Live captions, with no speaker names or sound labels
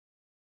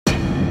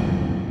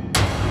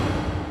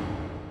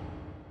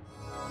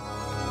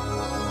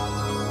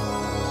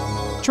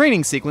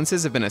Training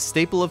sequences have been a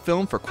staple of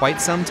film for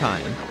quite some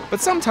time, but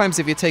sometimes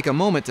if you take a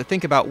moment to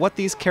think about what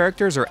these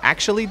characters are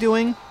actually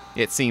doing,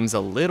 it seems a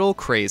little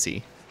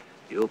crazy.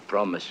 You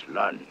promised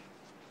none.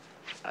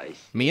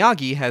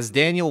 Miyagi has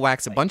Daniel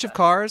wax a bunch of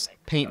cars,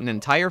 paint an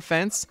entire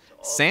fence,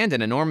 sand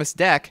an enormous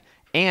deck,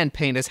 and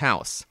paint his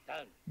house.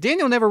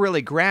 Daniel never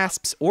really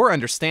grasps or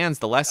understands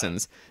the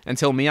lessons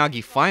until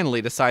Miyagi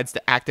finally decides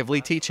to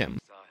actively teach him.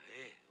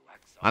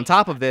 On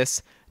top of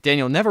this,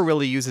 Daniel never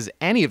really uses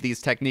any of these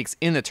techniques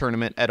in the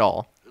tournament at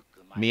all.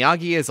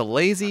 Miyagi is a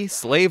lazy,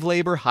 slave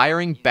labor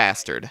hiring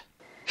bastard.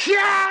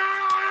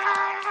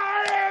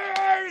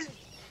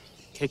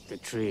 Take the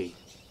tree.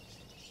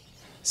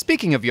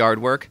 Speaking of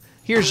yard work,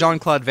 here's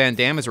Jean-Claude Van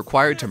Damme is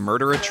required to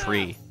murder a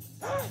tree.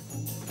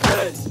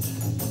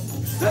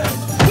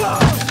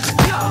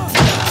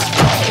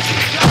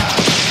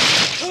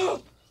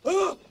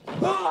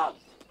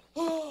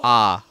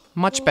 Ah,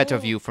 much better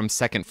view from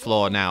second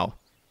floor now.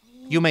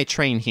 You may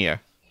train here.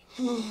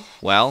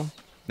 Well,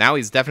 now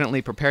he's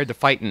definitely prepared to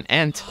fight an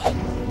ant.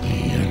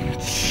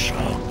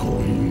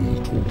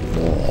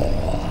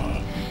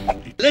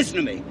 Listen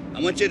to me.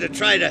 I want you to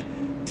try to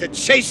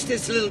chase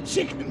this little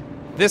chicken.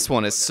 This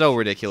one is so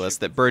ridiculous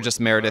that Burgess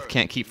Meredith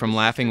can't keep from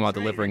laughing while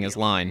delivering his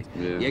line.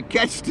 Yeah. You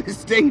catch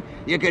this thing,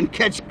 you can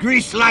catch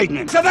grease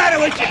lightning. What's the matter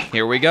with you?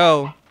 Here we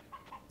go.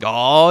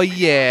 Oh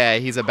yeah,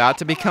 he's about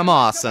to become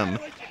awesome,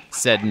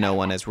 said no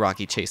one as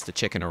Rocky chased the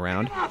chicken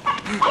around.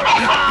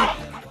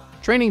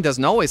 Training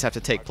doesn't always have to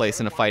take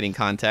place in a fighting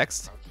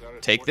context.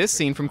 Take this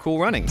scene from Cool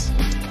Runnings.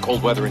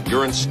 Cold weather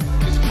endurance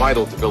is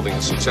vital to building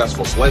a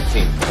successful sled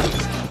team.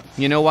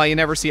 You know why you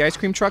never see ice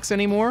cream trucks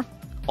anymore?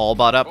 All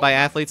bought up by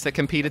athletes that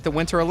compete at the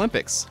Winter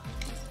Olympics.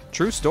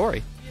 True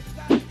story.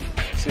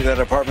 See that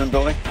apartment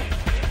building?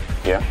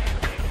 Yeah.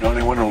 Know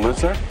anyone who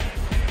lives there?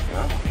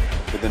 No.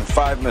 Within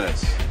 5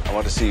 minutes, I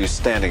want to see you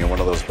standing in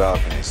one of those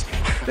balconies.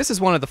 This is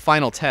one of the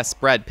final tests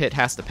Brad Pitt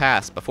has to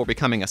pass before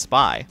becoming a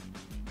spy.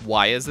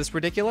 Why is this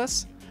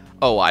ridiculous?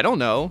 Oh, I don't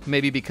know.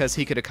 Maybe because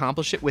he could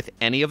accomplish it with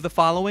any of the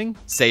following?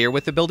 Say you're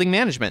with the building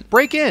management.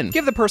 Break in.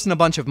 Give the person a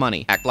bunch of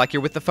money. Act like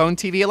you're with the phone,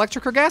 TV,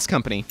 electric, or gas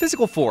company.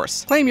 Physical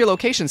force. Claim you're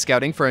location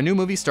scouting for a new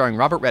movie starring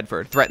Robert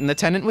Redford. Threaten the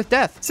tenant with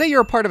death. Say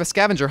you're a part of a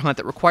scavenger hunt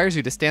that requires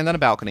you to stand on a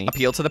balcony.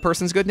 Appeal to the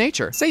person's good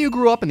nature. Say you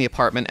grew up in the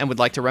apartment and would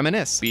like to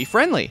reminisce. Be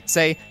friendly.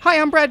 Say, "Hi,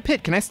 I'm Brad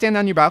Pitt. Can I stand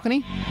on your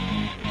balcony?"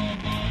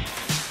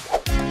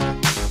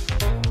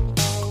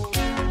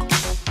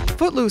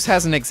 Footloose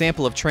has an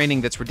example of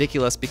training that's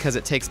ridiculous because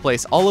it takes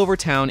place all over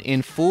town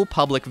in full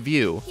public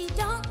view.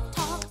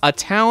 A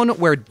town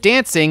where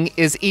dancing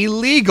is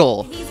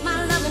illegal.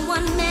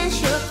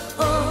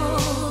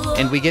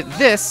 And we get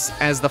this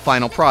as the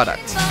final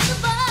product.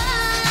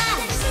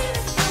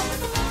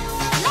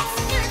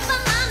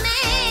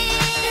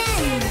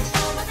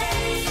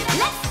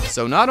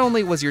 So not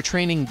only was your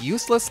training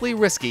uselessly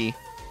risky,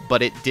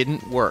 but it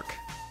didn't work.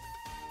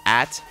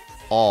 At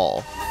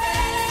all.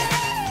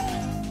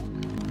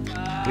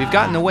 We've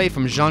gotten away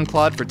from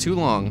Jean-Claude for too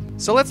long,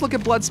 so let's look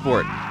at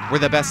Bloodsport, where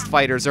the best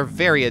fighters are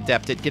very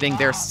adept at getting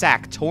their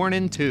sack torn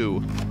in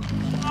two.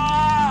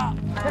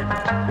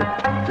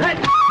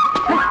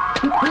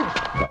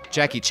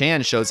 Jackie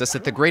Chan shows us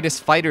that the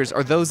greatest fighters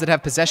are those that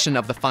have possession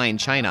of the fine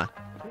china.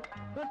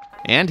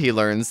 And he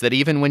learns that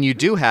even when you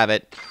do have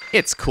it,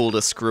 it's cool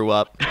to screw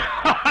up.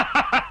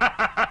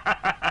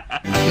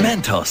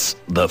 Mentos,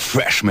 the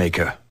fresh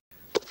maker.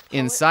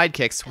 In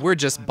Sidekicks, we're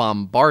just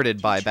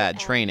bombarded by bad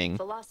training.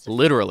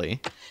 Literally.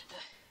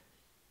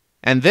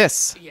 And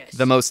this,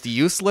 the most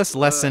useless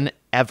lesson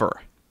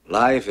ever.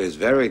 Life is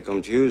very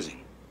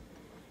confusing.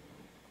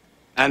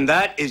 And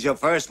that is your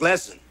first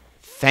lesson.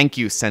 Thank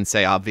you,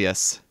 Sensei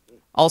Obvious.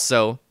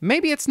 Also,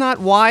 maybe it's not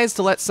wise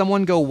to let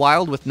someone go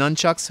wild with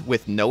nunchucks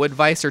with no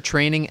advice or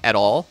training at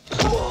all.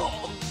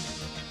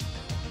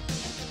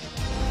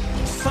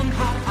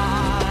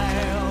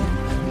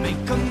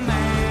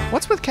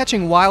 What's with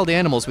catching wild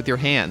animals with your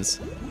hands?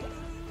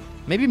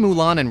 Maybe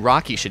Mulan and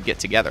Rocky should get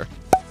together.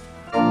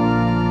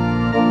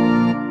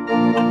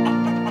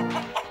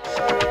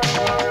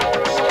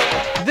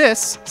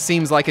 This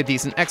seems like a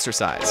decent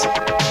exercise.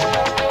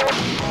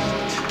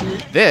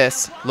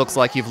 This looks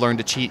like you've learned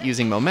to cheat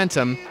using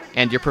momentum,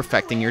 and you're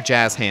perfecting your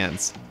jazz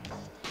hands.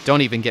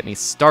 Don't even get me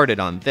started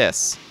on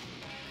this.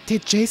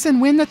 Did Jason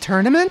win the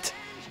tournament?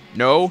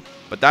 No,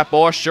 but that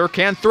boy sure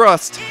can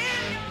thrust.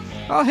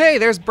 Oh hey,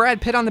 there's Brad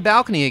Pitt on the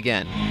balcony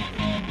again.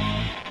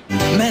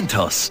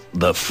 Mentos,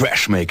 the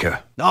fresh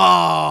maker.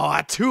 Oh,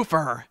 a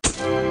twofer.